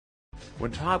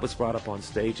When Todd was brought up on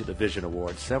stage at the Vision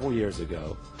Awards several years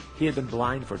ago, he had been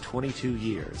blind for 22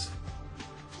 years.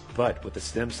 But with the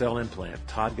stem cell implant,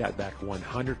 Todd got back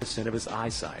 100% of his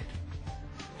eyesight.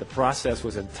 The process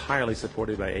was entirely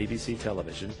supported by ABC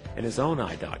television and his own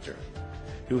eye doctor,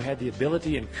 who had the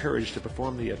ability and courage to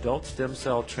perform the adult stem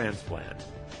cell transplant.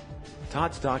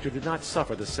 Todd's doctor did not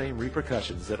suffer the same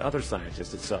repercussions that other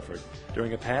scientists had suffered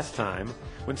during a past time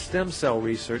when stem cell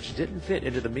research didn't fit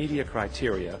into the media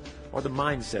criteria or the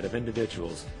mindset of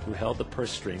individuals who held the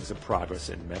purse strings of progress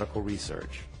in medical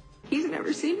research. He's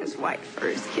never seen his wife or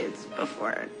his kids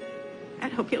before,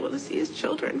 and he'll be able to see his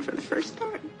children for the first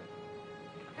time.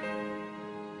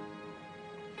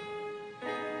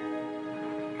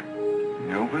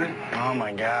 You open it? Oh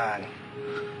my God.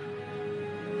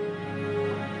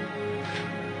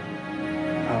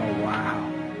 Oh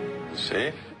wow.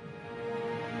 Safe?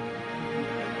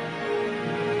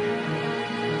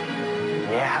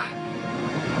 Yeah.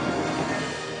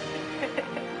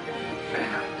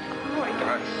 Oh my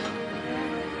God.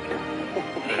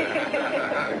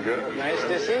 Good. Nice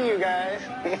to see you guys.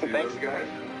 Thanks, guys.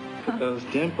 Those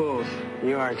dimples.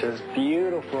 You are just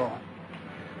beautiful.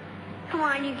 Come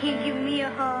on, you can give me a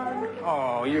hug.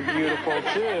 Oh, you're beautiful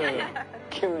too.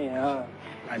 Give me a hug.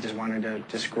 I just wanted to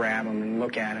just grab him and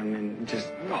look at him and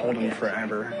just hold him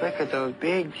forever. Look at those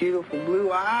big, beautiful blue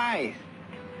eyes.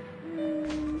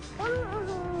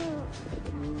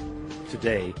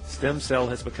 Today, stem cell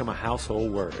has become a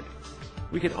household word.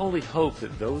 We can only hope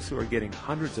that those who are getting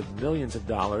hundreds of millions of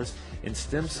dollars in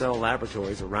stem cell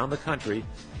laboratories around the country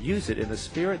use it in the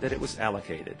spirit that it was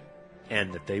allocated,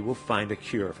 and that they will find a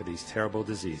cure for these terrible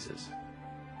diseases.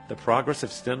 The progress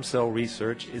of stem cell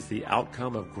research is the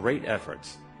outcome of great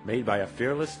efforts made by a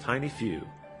fearless tiny few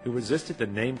who resisted the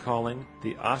name-calling,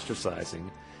 the ostracizing,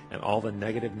 and all the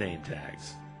negative name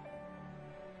tags.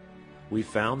 We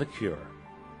found the cure.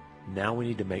 Now we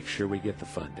need to make sure we get the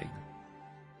funding.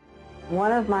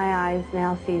 One of my eyes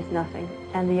now sees nothing,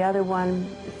 and the other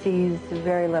one sees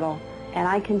very little. And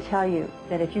I can tell you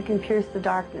that if you can pierce the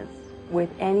darkness with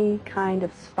any kind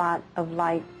of spot of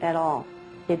light at all,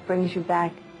 it brings you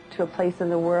back to a place in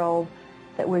the world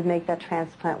that would make that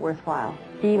transplant worthwhile.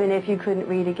 Even if you couldn't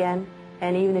read again,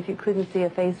 and even if you couldn't see a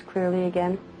face clearly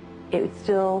again, it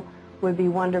still would be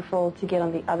wonderful to get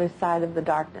on the other side of the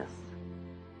darkness.